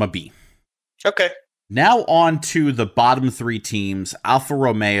I'm giving them a B. Okay. Now on to the bottom 3 teams. Alfa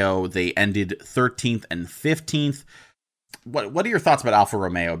Romeo, they ended 13th and 15th. What are your thoughts about Alfa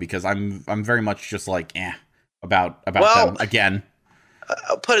Romeo? Because I'm very much just like about them again.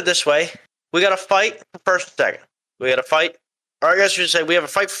 I'll put it this way: we got a fight for first and second. We got a fight, or I guess you should say we have a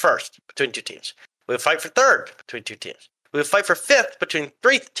fight for first between 2 teams. We have a fight for third between 2 teams. We have a fight for 5th between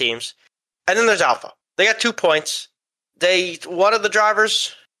 3 teams, and then there's Alfa. They got 2 points. One of the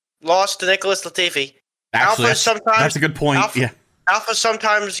drivers lost to Nicholas Latifi. Actually, that's a good point. Alfa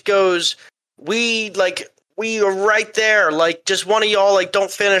sometimes goes, we are right there. Like, just one of y'all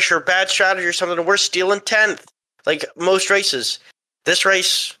don't finish or bad strategy or something. And we're stealing 10th. Like most races. This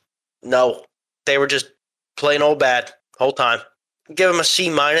race, no. They were just plain old bad whole time. Give them a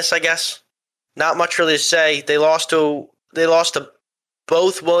C-, I guess. Not much really to say. They lost to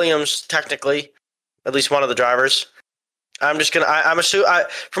both Williams technically, at least one of the drivers. I'm assuming,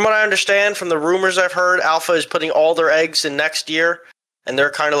 from what I understand from the rumors I've heard, Alfa is putting all their eggs in next year, and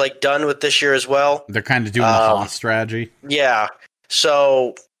they're kind of done with this year as well. They're kind of doing the Haas strategy. Yeah,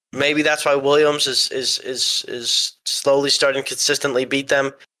 so maybe that's why Williams is slowly starting to consistently beat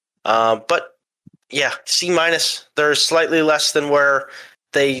them. But yeah, C-. They're slightly less than where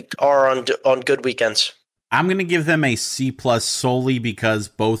they are on good weekends. I'm going to give them a C+ solely because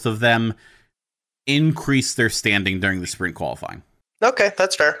both of them increased their standing during the sprint qualifying. Okay,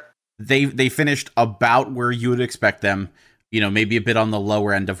 that's fair. They finished about where you would expect them, maybe a bit on the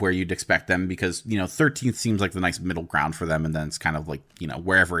lower end of where you'd expect them because, 13th seems like the nice middle ground for them, and then it's kind of like,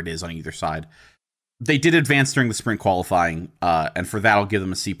 wherever it is on either side. They did advance during the sprint qualifying, and for that I'll give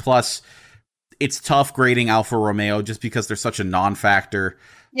them a C+. It's tough grading Alfa Romeo just because they're such a non-factor.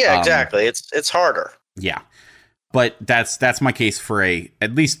 Yeah, exactly. It's harder. Yeah. But that's my case for a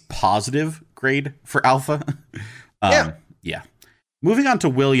at least positive grade for Alpha. Yeah. Moving on to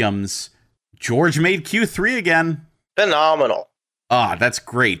Williams, George made Q3 again. Phenomenal. That's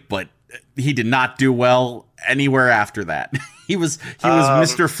great, but he did not do well anywhere after that. he was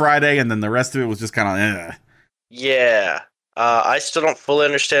Mr. Friday, and then the rest of it was just kind of Yeah. I still don't fully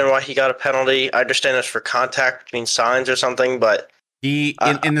understand why he got a penalty. I understand it's for contact between signs or something, but he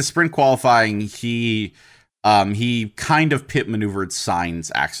in the sprint qualifying, he kind of pit maneuvered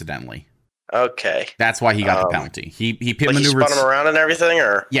signs accidentally. Okay. That's why he got the penalty. He pit maneuvered. He spun him around and everything,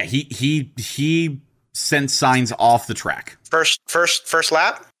 or yeah, he sent signs off the track. First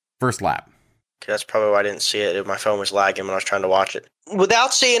lap. First lap. Okay, that's probably why I didn't see it. My phone was lagging when I was trying to watch it.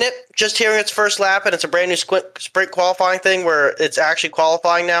 Without seeing it, just hearing it's first lap and it's a brand new sprint qualifying thing where it's actually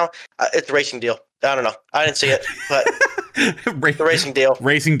qualifying now. It's a racing deal. I don't know. I didn't see it, but the racing deal.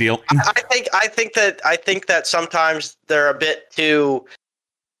 Racing deal. I think that sometimes they're a bit too.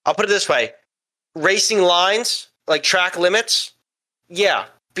 I'll put it this way: racing lines, like track limits. Yeah,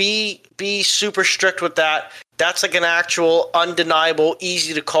 be super strict with that. That's like an actual, undeniable,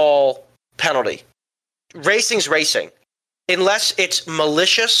 easy to call penalty. Racing's racing. unless it's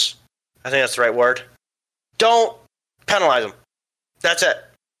malicious, I think that's the right word, don't penalize them. That's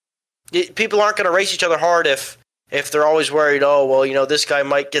it. People aren't going to race each other hard if they're always worried, oh, well, this guy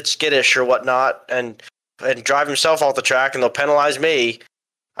might get skittish or whatnot and drive himself off the track and they'll penalize me.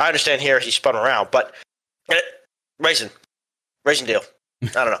 I understand here he spun around, but racing deal. I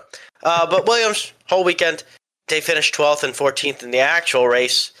don't know. But Williams, whole weekend, they finished 12th and 14th in the actual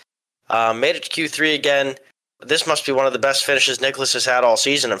race. Made it to Q3 again. This must be one of the best finishes Nicholas has had all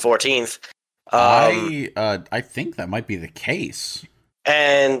season in 14th. I think that might be the case.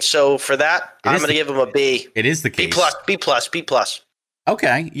 And so for that, I'm going to give him a B. It is the case. B plus.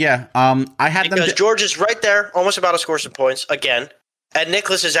 Okay, yeah. I had them because George is right there, almost about to score some points again. And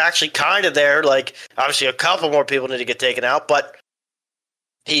Nicholas is actually kind of there. Like, obviously, a couple more people need to get taken out, but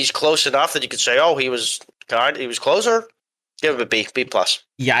he's close enough that you could say, oh, he was closer. Give him a B plus.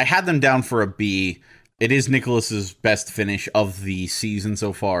 Yeah, I had them down for a B. It is Nicholas's best finish of the season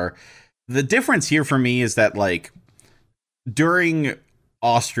so far. The difference here for me is that, like, during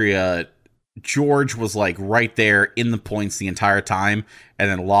Austria, George was, like, right there in the points the entire time and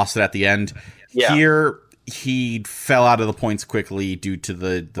then lost it at the end. Yeah. Here, he fell out of the points quickly due to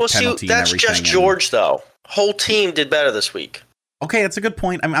the penalty and everything. That's just George, though. Whole team did better this week. Okay, that's a good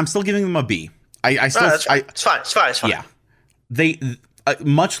point. I'm still giving them a B. It's fine. Yeah. They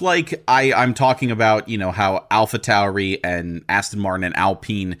much like I'm talking about, how AlphaTauri and Aston Martin and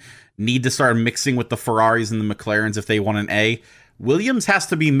Alpine need to start mixing with the Ferraris and the McLarens if they want an A. Williams has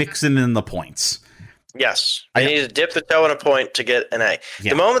to be mixing in the points. Yes. They need to dip the toe in a point to get an A.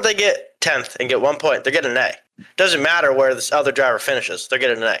 Yeah. The moment they get 10th and get 1 point, they're getting an A. Doesn't matter where this other driver finishes. They're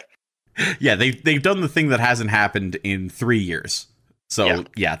getting an A. Yeah, they've done the thing that hasn't happened in 3 years. So,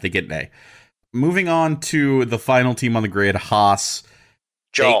 yeah, they get an A. Moving on to the final team on the grid, Haas.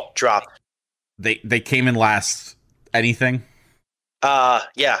 Drop. They came in last. Anything?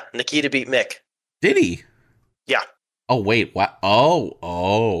 Yeah. Nikita beat Mick. Did he? Yeah. Oh, wait. What?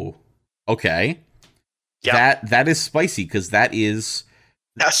 Oh. Okay. Yeah. That is spicy because that's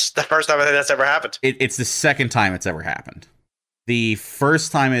the first time I think that's ever happened. It's the second time it's ever happened. The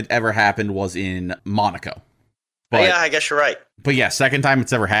first time it ever happened was in Monaco. But, yeah, I guess you're right. But yeah, second time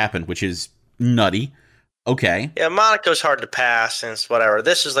it's ever happened, which is nutty. Okay. Yeah, Monaco's hard to pass and it's whatever.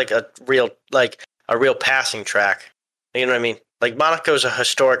 This is like a real passing track. You know what I mean? Like Monaco's a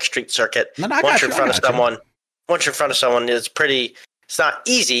historic street circuit. Once you're in front of someone, it's not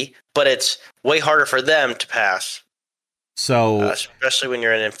easy, but it's way harder for them to pass. So especially when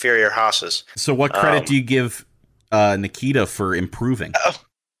you're in inferior Haas's. So what credit do you give Nikita for improving?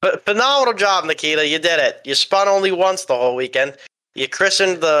 Phenomenal job, Nikita. You did it. You spun only once the whole weekend. You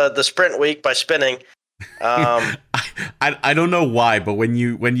christened the sprint week by spinning. I don't know why, but when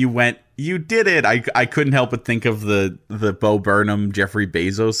you went, you did it. I couldn't help but think of the Bo Burnham Jeffrey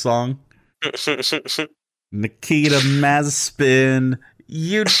Bezos song. Nikita Mazepin,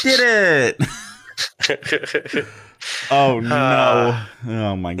 you did it. Oh no!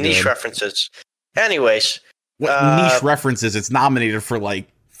 Oh my god! Niche references. Anyways, what niche references? It's nominated for like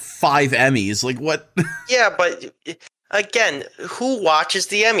 5 Emmys. Like what? Yeah, but again, who watches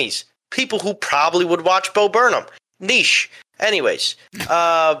the Emmys? People who probably would watch Bo Burnham. Niche. Anyways,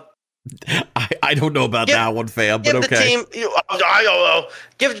 I don't know about that one, fam, but okay. I don't know.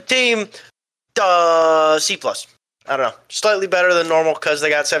 Give the team C+. I don't know. Slightly better than normal because they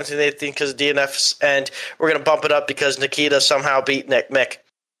got 17th, 18th because of DNFs, and we're going to bump it up because Nikita somehow beat Mick.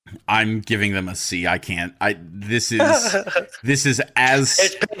 I'm giving them a C. I can't. This is as...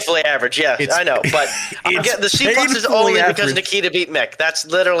 It's painfully average, yeah. I know, but the C+ is only because Nikita beat Mick. That's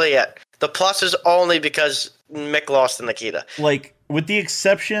literally it. The plus is only because Mick lost to Nikita. Like, with the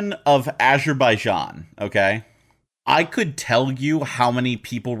exception of Azerbaijan, okay? I could tell you how many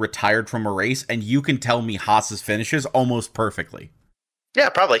people retired from a race, and you can tell me Haas's finishes almost perfectly. Yeah,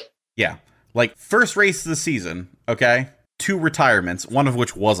 probably. Yeah. Like, first race of the season, okay? 2 retirements, one of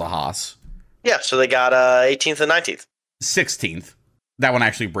which was a Haas. Yeah, so they got 18th and 19th. 16th. That one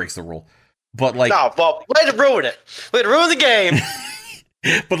actually breaks the rule. But, like... No, well, way to ruin it. Way to ruin the game.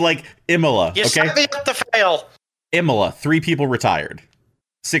 But, like, Imola, you set me up to fail. Imola, 3 people retired.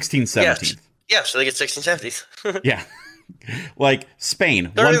 16th, 17th. Yes. Yeah, so they get 16th, 17th. Yeah. Like,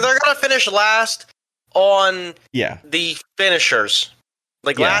 Spain. They're going to finish last on the finishers.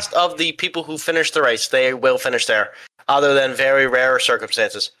 Like, last of the people who finish the race, they will finish there, other than very rare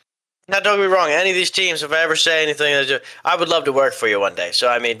circumstances. Now, don't get me wrong, any of these teams, if I ever say anything, I would love to work for you one day. So,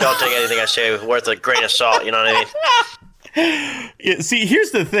 I mean, don't take anything I say worth a grain of salt, you know what I mean? Yeah, see,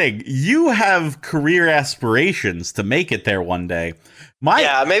 here's the thing. You have career aspirations to make it there one day.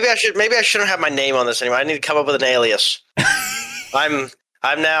 Yeah, maybe I shouldn't have my name on this anymore. I need to come up with an alias. I'm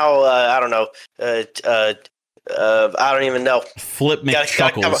now I don't know. I don't even know. Flip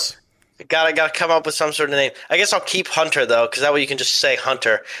McChuckles. Gotta come up with some sort of name. I guess I'll keep Hunter though, because that way you can just say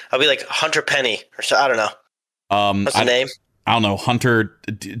Hunter. I'll be like Hunter Penny or so. I don't know. What's the name? I don't know. Hunter.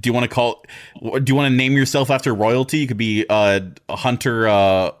 Do you want to name yourself after royalty? You could be Hunter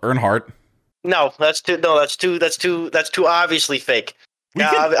Earnhardt. No, that's too obviously fake. We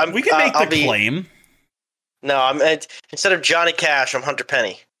can make the claim. No, instead of Johnny Cash, I'm Hunter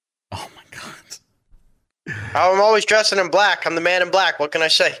Penny. Oh my god! I'm always dressing in black. I'm the man in black. What can I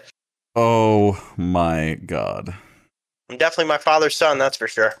say? Oh my god! I'm definitely my father's son. That's for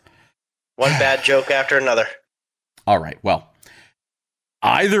sure. One bad joke after another. All right. Well,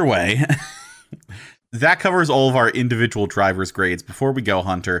 either way, that covers all of our individual drivers' grades. Before we go,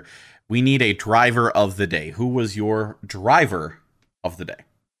 Hunter, we need a driver of the day. Who was your driver of the day?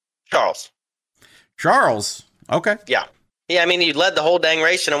 Charles. Okay. Yeah. I mean, he led the whole dang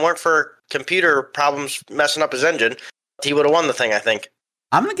race, and it weren't for computer problems messing up his engine, he would have won the thing, I think.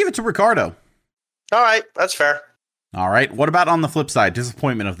 I'm going to give it to Ricardo. All right. That's fair. All right. What about on the flip side?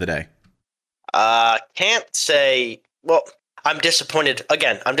 Disappointment of the day. Can't say... Well, I'm disappointed.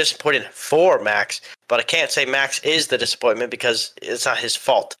 Again, I'm disappointed for Max, but I can't say Max is the disappointment because it's not his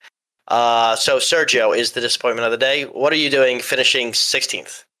fault. So Sergio is the disappointment of the day. What are you doing finishing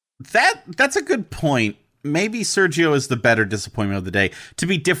 16th? That's a good point. Maybe Sergio is the better disappointment of the day. To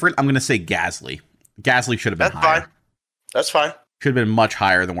be different, I'm going to say Gasly. Gasly should have been higher. That's fine. Should have been much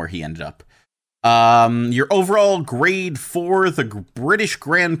higher than where he ended up. Your overall grade for the British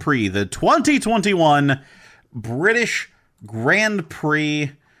Grand Prix, the 2021 British Grand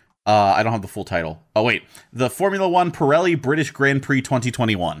Prix. I don't have the full title. Oh, wait. The Formula One Pirelli British Grand Prix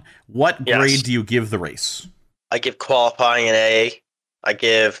 2021. What grade do you give the race? I give qualifying an A. I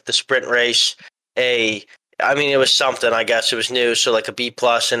give the sprint race a... I mean, it was something, I guess. It was new, so like a B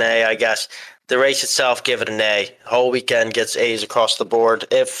plus and A, I guess. The race itself, give it an A. Whole weekend gets A's across the board.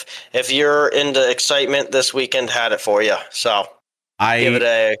 If you're into excitement, this weekend had it for you. So give it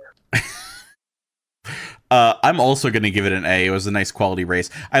A. I'm also going to give it an A. It was a nice quality race.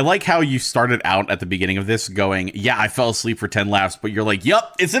 I like how you started out at the beginning of this going, yeah, I fell asleep for 10 laps, but you're like,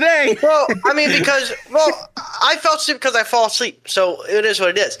 yep, it's an A. Well, I mean, I fell asleep because I fall asleep. So it is what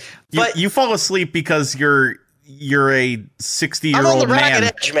it is. But you fall asleep because you're a 60-year-old man. I'm on the ragged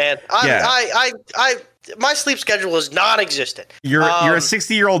edge, man. My sleep schedule is non-existent. You're a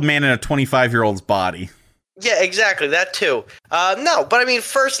 60-year-old man in a 25-year-old's body. Yeah, exactly. That too. No, but I mean,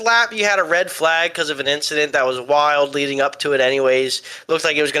 first lap, you had a red flag because of an incident that was wild leading up to it anyways. Looked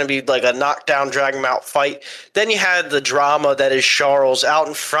like it was going to be like a knockdown, drag him out fight. Then you had the drama that is Charles out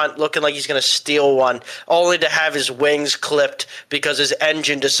in front looking like he's going to steal one, only to have his wings clipped because his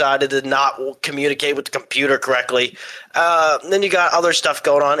engine decided to not communicate with the computer correctly. Then you got other stuff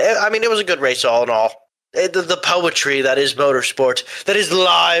going on. I mean, it was a good race all in all. The poetry that is motorsport, that is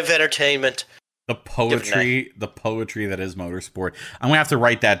live entertainment. The poetry that is motorsport. I'm going to have to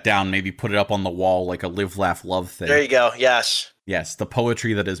write that down, maybe put it up on the wall like a live, laugh, love thing. There you go. Yes. Yes, the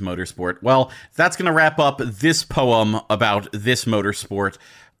poetry that is motorsport. Well, that's going to wrap up this poem about this motorsport.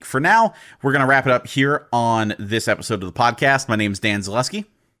 For now, we're going to wrap it up here on this episode of the podcast. My name is Dan Zalewski.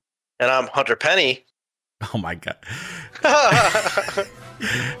 And I'm Hunter Penny. Oh, my God.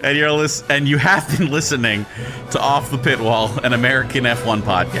 And you have been listening to Off the Pit Wall, an American F1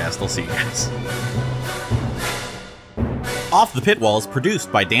 podcast. I'll see you guys. Off the Pit Wall is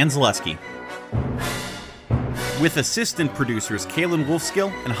produced by Dan Zalewski, with assistant producers Calen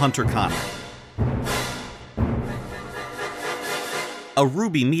Wolfskill and Hunter Connelly. A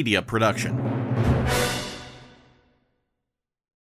Ruby Media production.